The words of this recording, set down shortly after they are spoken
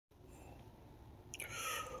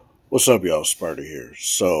What's up, y'all? Sparta here.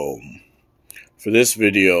 So, for this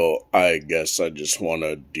video, I guess I just want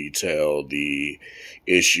to detail the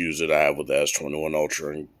issues that I have with the S21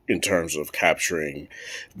 Ultra in terms of capturing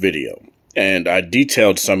video. And I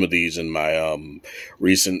detailed some of these in my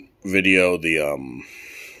recent video,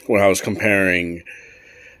 when I was comparing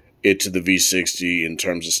it to the V60 in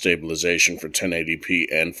terms of stabilization for 1080p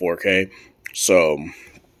and 4K. So,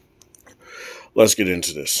 let's get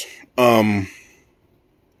into this.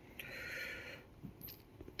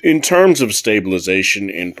 In terms of stabilization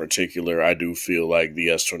in particular, I do feel like the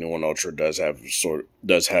S21 Ultra does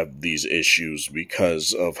have these issues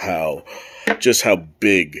because of how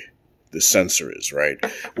big the sensor is, right?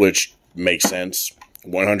 Which makes sense.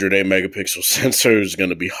 108 megapixel sensor is going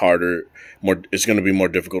to be it's going to be more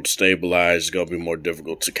difficult to stabilize, it's going to be more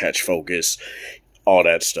difficult to catch focus, all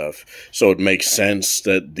that stuff. So it makes sense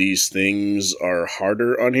that these things are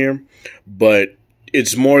harder on here, but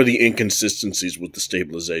it's more the inconsistencies with the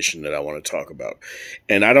stabilization that I want to talk about.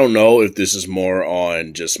 And I don't know if this is more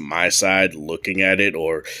on just my side looking at it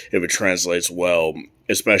or if it translates well,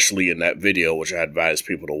 especially in that video, which I advise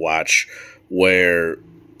people to watch, where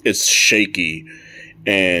it's shaky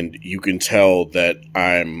and you can tell that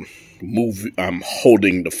I'm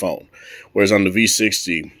holding the phone. Whereas on the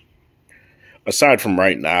V60, aside from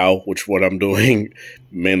right now, which what I'm doing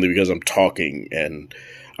mainly because I'm talking and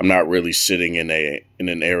I'm not really sitting in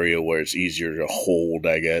an area where it's easier to hold,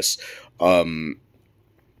 I guess. The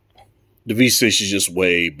V60 is just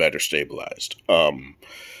way better stabilized. And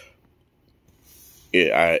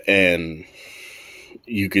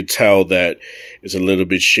you could tell that it's a little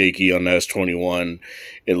bit shaky on the S21.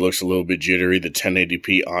 It looks a little bit jittery. The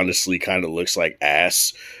 1080p honestly kind of looks like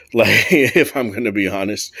ass. Like, if I'm going to be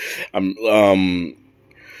honest, and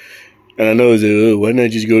I know that, why not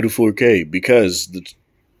just go to 4K? Because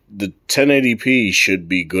the 1080p should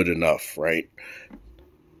be good enough, right?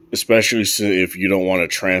 Especially if you don't want to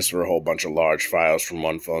transfer a whole bunch of large files from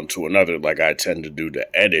one phone to another, like I tend to do to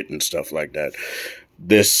edit and stuff like that.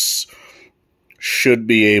 This should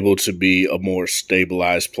be able to be a more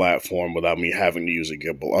stabilized platform without me having to use a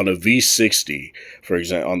gimbal. On the V60, for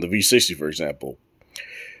example,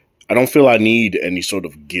 I don't feel I need any sort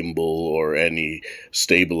of gimbal or any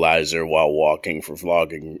stabilizer while walking for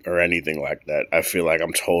vlogging or anything like that. I feel like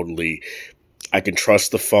I can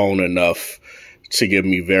trust the phone enough to give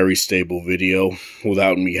me very stable video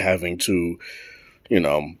without me having to,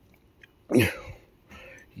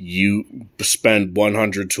 you spend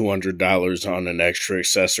 $100, $200 on an extra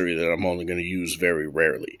accessory that I'm only going to use very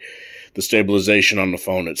rarely. The stabilization on the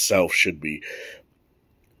phone itself should be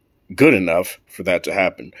good enough for that to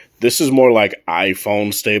happen. This is more like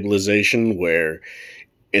iPhone stabilization, where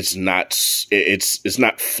it's not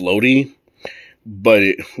floaty, but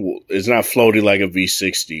it's not floaty like a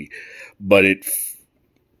V60, but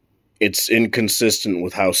it's inconsistent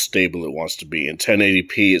with how stable it wants to be. And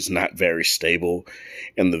 1080p is not very stable,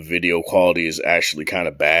 and the video quality is actually kind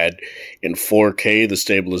of bad. In 4K, the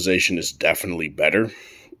stabilization is definitely better,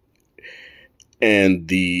 and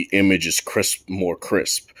the image is more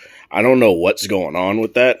crisp. I don't know what's going on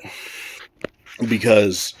with that,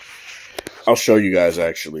 because I'll show you guys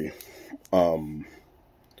actually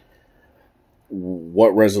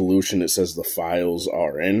what resolution it says the files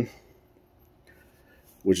are in,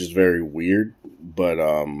 which is very weird. But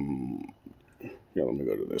yeah, let me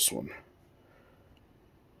go to this one.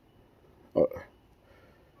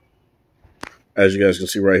 As you guys can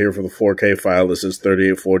see right here, for the 4K file, this is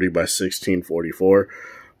 3840 by 1644.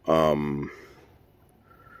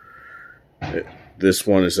 This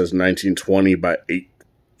one, it says 1920 by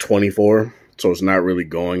 824, so it's not really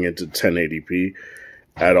going into 1080p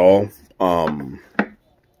at all.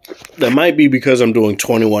 That might be because I'm doing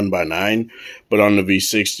 21 by 9, but on the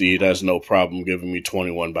V60, it has no problem giving me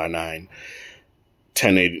 21 by 9,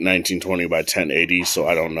 1920 by 1080, so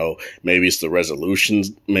I don't know. Maybe it's the resolutions,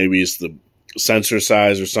 maybe it's the sensor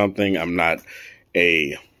size or something. I'm not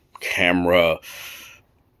a camera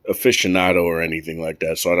aficionado or anything like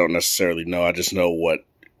that, so I don't necessarily know. I just know what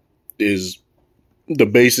is the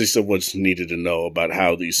basics of what's needed to know about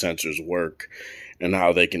how these sensors work and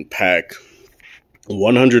how they can pack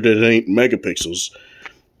 108 megapixels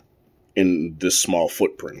in this small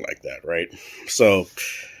footprint like that, right? So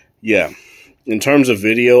yeah, in terms of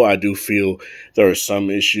video, I do feel there are some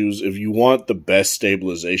issues. If you want the best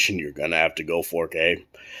stabilization, you're gonna have to go 4K.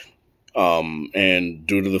 And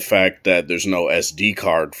due to the fact that there's no SD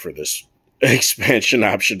card for this expansion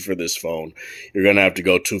option for this phone, you're going to have to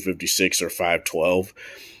go 256 or 512.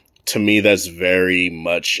 To me, that's very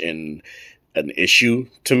much an issue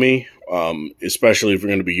to me. Especially if you're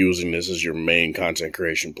going to be using this as your main content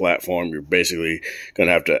creation platform. You're basically going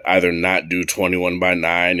to have to either not do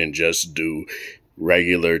 21:9 and just do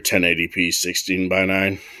regular 1080p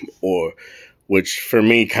 16:9, or, which for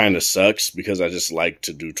me kind of sucks because I just like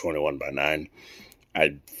to do 21:9.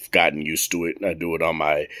 I've gotten used to it. I do it on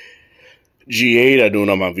my G8, I do it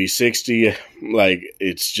on my V60. Like,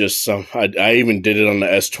 it's just I even did it on the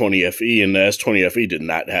S20 FE, and the S20 FE did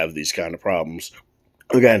not have these kind of problems.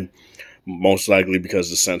 Again, most likely because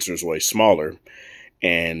the sensor is way smaller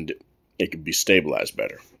and it could be stabilized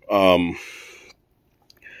better.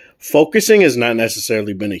 Focusing has not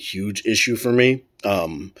necessarily been a huge issue for me.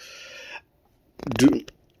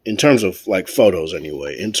 In terms of like photos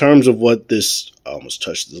anyway, in terms of what this, I almost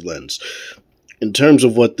touched the lens, in terms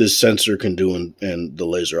of what this sensor can do and the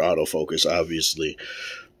laser autofocus, obviously,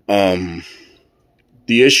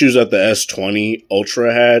 the issues that the S20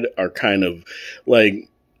 Ultra had are kind of like,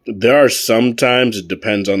 there are sometimes, it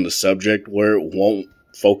depends on the subject, where it won't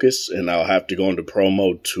focus and I'll have to go into pro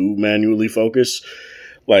mode to manually focus.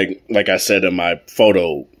 Like I said in my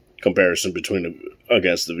photo comparison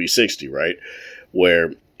against the V60, right?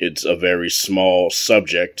 Where it's a very small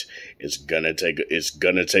subject, it's gonna take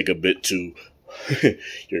a bit to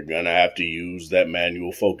you're gonna have to use that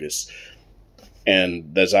manual focus.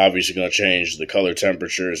 And that's obviously going to change. The color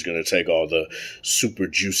temperature is going to take all the super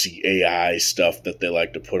juicy AI stuff that they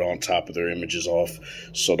like to put on top of their images off.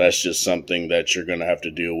 So that's just something that you're going to have to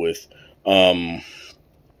deal with.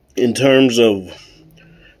 In terms of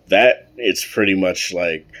that, it's pretty much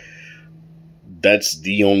like that's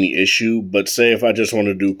the only issue. But say if I just want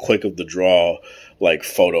to do quick of the draw, like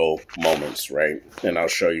photo moments, right? And I'll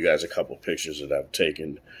show you guys a couple pictures that I've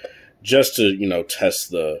taken just to, test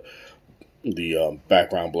the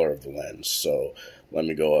background blur of the lens. So let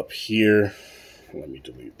me go up here. Let me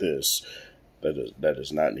delete this. That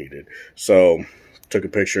is not needed. So took a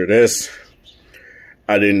picture of this.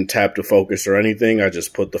 I didn't tap to focus or anything. I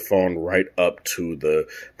just put the phone right up to the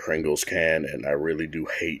Pringles can, and I really do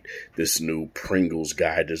hate this new Pringles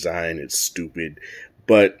guy design. It's stupid,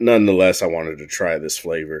 but nonetheless, I wanted to try this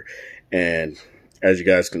flavor, and as you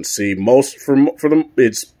guys can see, for them,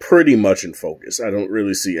 it's pretty much in focus. I don't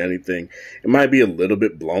really see anything. It might be a little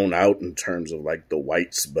bit blown out in terms of like the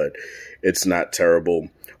whites, but it's not terrible.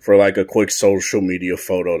 For like a quick social media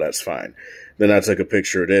photo, that's fine. Then I took a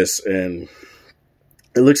picture of this, and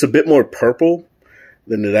it looks a bit more purple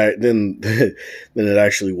than it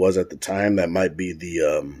actually was at the time. That might be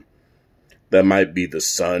the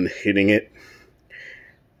sun hitting it,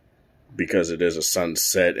 because it is a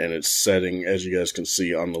sunset and it's setting, as you guys can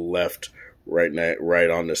see on the left, right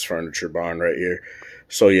on this furniture barn right here.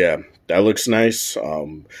 So yeah, that looks nice.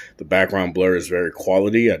 The background blur is very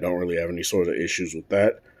quality. I don't really have any sort of issues with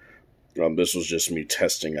that. This was just me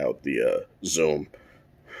testing out the zoom.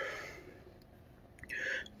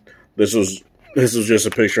 This was just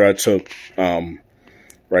a picture I took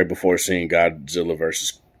right before seeing Godzilla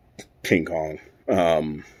versus King Kong.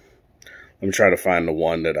 Let me try to find the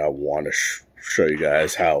one that I want to show you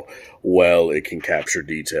guys how well it can capture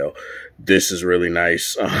detail. This is really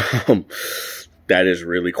nice. That is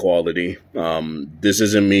really quality. This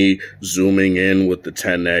isn't me zooming in with the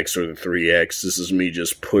 10x or the 3x. This is me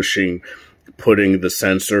just putting the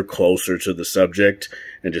sensor closer to the subject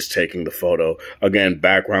and just taking the photo. Again,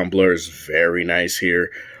 background blur is very nice here.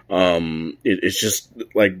 It's just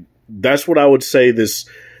like, that's what I would say this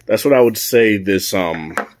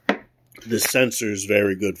sensor is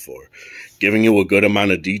very good for. Giving you a good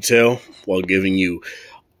amount of detail while giving you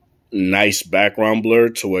nice background blur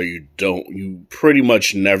to where you pretty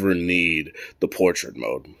much never need the portrait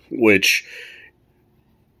mode, which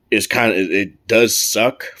is it does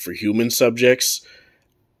suck for human subjects.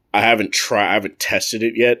 I haven't tested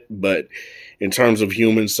it yet, but in terms of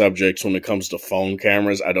human subjects, when it comes to phone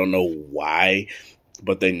cameras, I don't know why,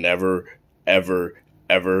 but they never, ever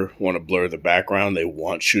want to blur the background. They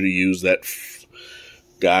want you to use that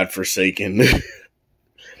godforsaken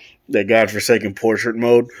portrait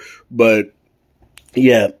mode. But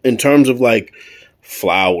yeah, in terms of like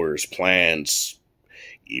flowers, plants,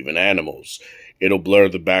 even animals, it'll blur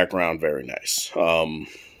the background very nice.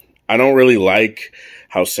 I don't really like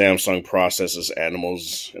how Samsung processes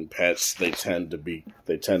animals and pets. They tend to be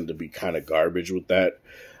kind of garbage with that.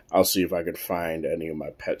 I'll see if I could find any of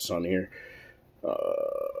my pets on here.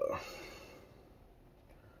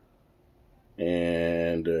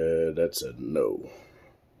 And that's a no.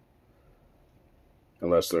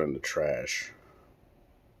 Unless they're in the trash.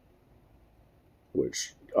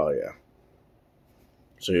 Which, oh yeah.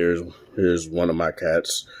 So here's one of my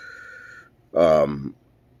cats.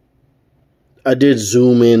 I did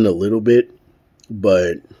zoom in a little bit,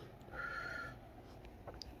 but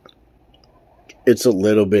it's a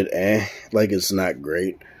little bit like it's not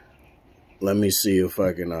great. Let me see if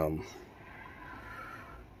I can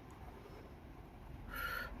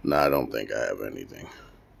no, I don't think I have anything.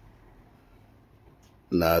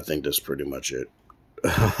 No, I think that's pretty much it.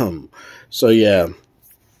 So yeah,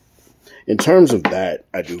 in terms of that,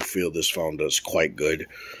 I do feel this phone does quite good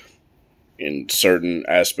in certain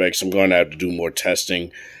aspects. I'm going to have to do more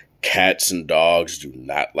testing. Cats and dogs do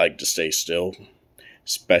not like to stay still,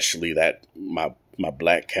 especially that my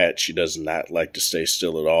black cat. She does not like to stay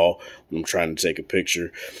still at all when I'm trying to take a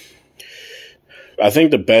picture. I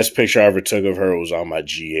think the best picture I ever took of her was on my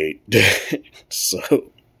G8.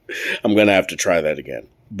 So I'm going to have to try that again.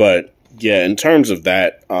 But yeah, in terms of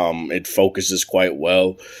that, it focuses quite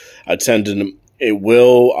well. It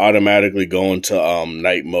will automatically go into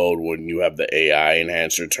night mode when you have the AI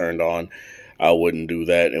enhancer turned on. I wouldn't do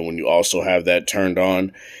that. And when you also have that turned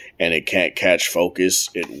on and it can't catch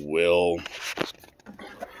focus, it will.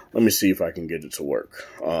 Let me see if I can get it to work.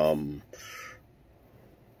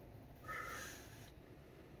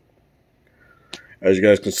 As you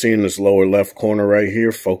guys can see in this lower left corner right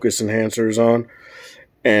here, focus enhancer is on.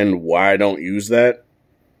 And why I don't use that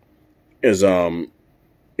is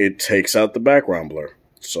it takes out the background blur.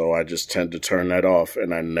 So I just tend to turn that off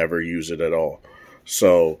and I never use it at all.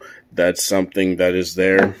 So that's something that is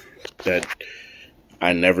there that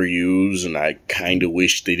I never use, and I kind of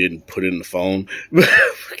wish they didn't put it in the phone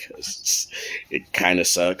because it kind of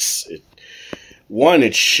sucks. It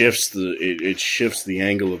shifts the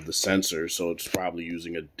angle of the sensor, so it's probably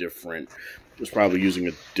using a different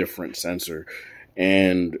sensor,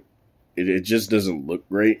 and it just doesn't look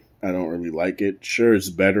great. I don't really like it. Sure, it's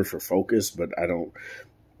better for focus, but I don't.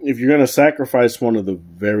 If you're going to sacrifice one of the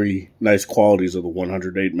very nice qualities of the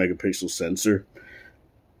 108 megapixel sensor,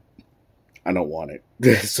 I don't want it.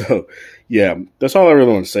 So, yeah, that's all I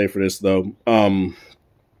really want to say for this, though. Let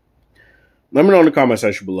me know in the comment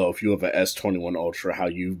section below if you have an S21 Ultra, how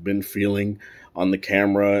you've been feeling on the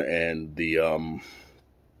camera and the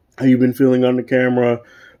how you've been feeling on the camera,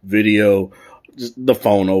 video, just the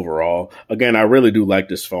phone overall. Again, I really do like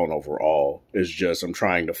this phone overall. It's just I'm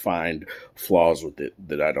trying to find flaws with it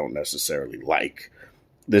that I don't necessarily like.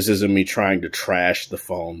 This isn't me trying to trash the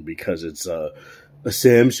phone because it's a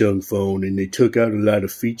Samsung phone and they took out a lot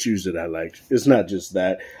of features that I liked. It's not just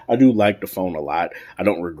that. I do like the phone a lot. I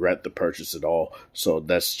don't regret the purchase at all. So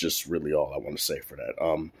that's just really all I want to say for that.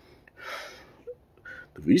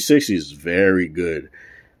 The V60 is very good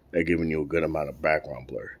at giving you a good amount of background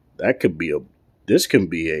blur. That could be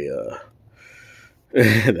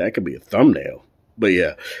that could be a thumbnail. But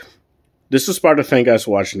yeah, this is Sparta. Thank you guys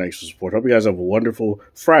for watching. Thanks for support. Hope you guys have a wonderful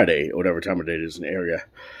Friday or whatever time of day it is in the area.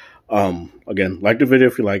 Again, like the video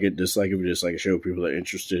if you like it, dislike if you dislike it, show people that are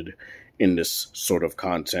interested in this sort of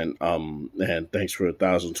content. And thanks for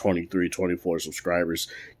 1,024 subscribers.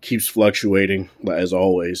 Keeps fluctuating, as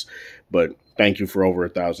always, but thank you for over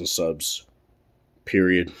 1,000 subs,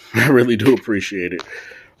 period. I really do appreciate it.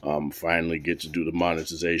 Finally get to do the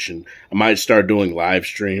monetization. I might start doing live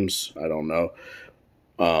streams. I don't know.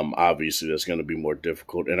 Obviously that's going to be more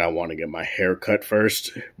difficult, and I want to get my hair cut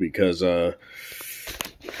first because,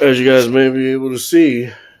 as you guys may be able to see,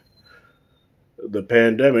 the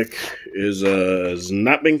pandemic has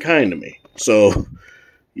not been kind to me. So,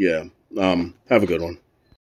 yeah, have a good one.